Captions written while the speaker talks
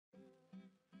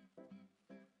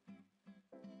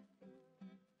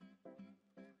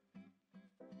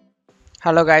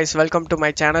Hello guys, welcome to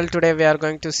my channel. Today we are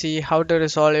going to see how to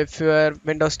resolve if your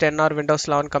Windows 10 or Windows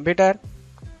 11 computer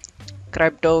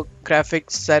cryptographic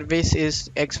service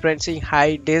is experiencing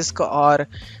high disk or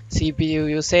CPU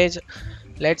usage.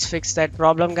 Let's fix that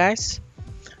problem guys.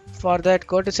 For that,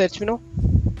 go to search menu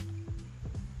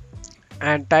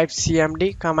and type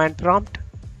cmd command prompt.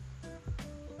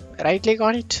 Right click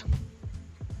on it.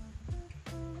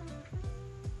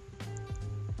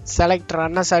 Select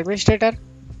run as administrator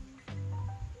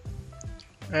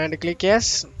and click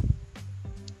yes.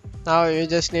 Now you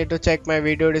just need to check my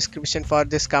video description for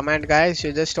this command guys.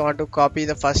 You just want to copy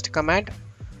the first command,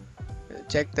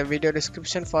 check the video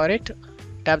description for it,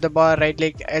 tap the bar, right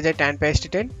click edit and paste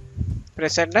it in,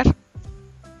 press enter.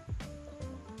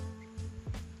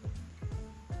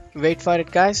 Wait for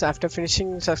it guys. After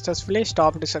finishing successfully,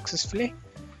 stopped successfully,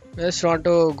 just want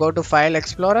to go to file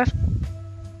explorer,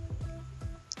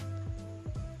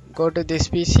 go to this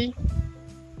PC,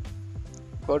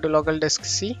 go to local disk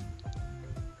C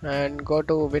and go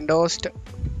to Windows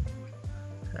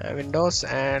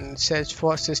and search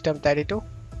for system32.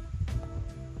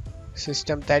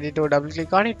 Double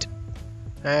click on it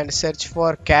and search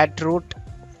for cat root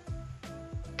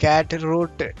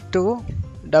 2.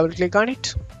 Double click on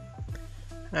it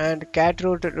and cat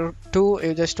root 2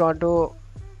 you just want to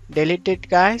delete it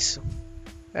guys.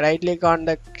 Right click on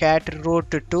the cat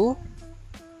root 2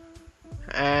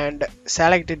 and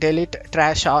select delete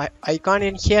trash icon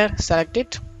in here, select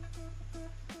it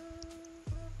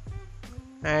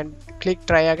and click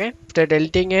try again. After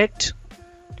deleting it,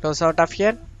 close out of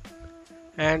here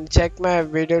and check my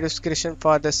video description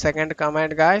for the second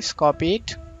command guys. Copy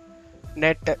it,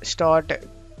 net start,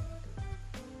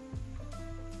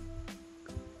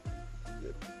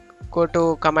 go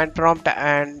to command prompt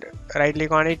and right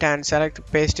click on it and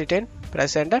select paste it in,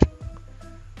 press enter.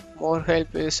 More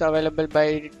help is available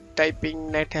by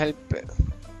typing net help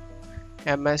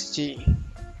msg.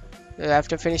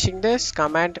 After finishing this,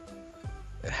 command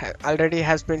already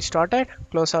has been started.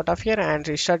 Close out of here and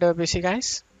restart your PC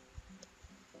guys.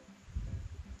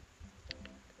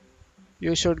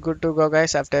 You should good to go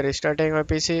guys after restarting your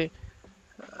PC.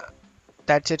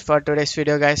 That's it for today's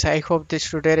video guys. I hope this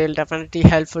tutorial definitely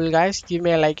helpful guys. Give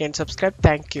me a like and subscribe.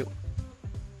 Thank you.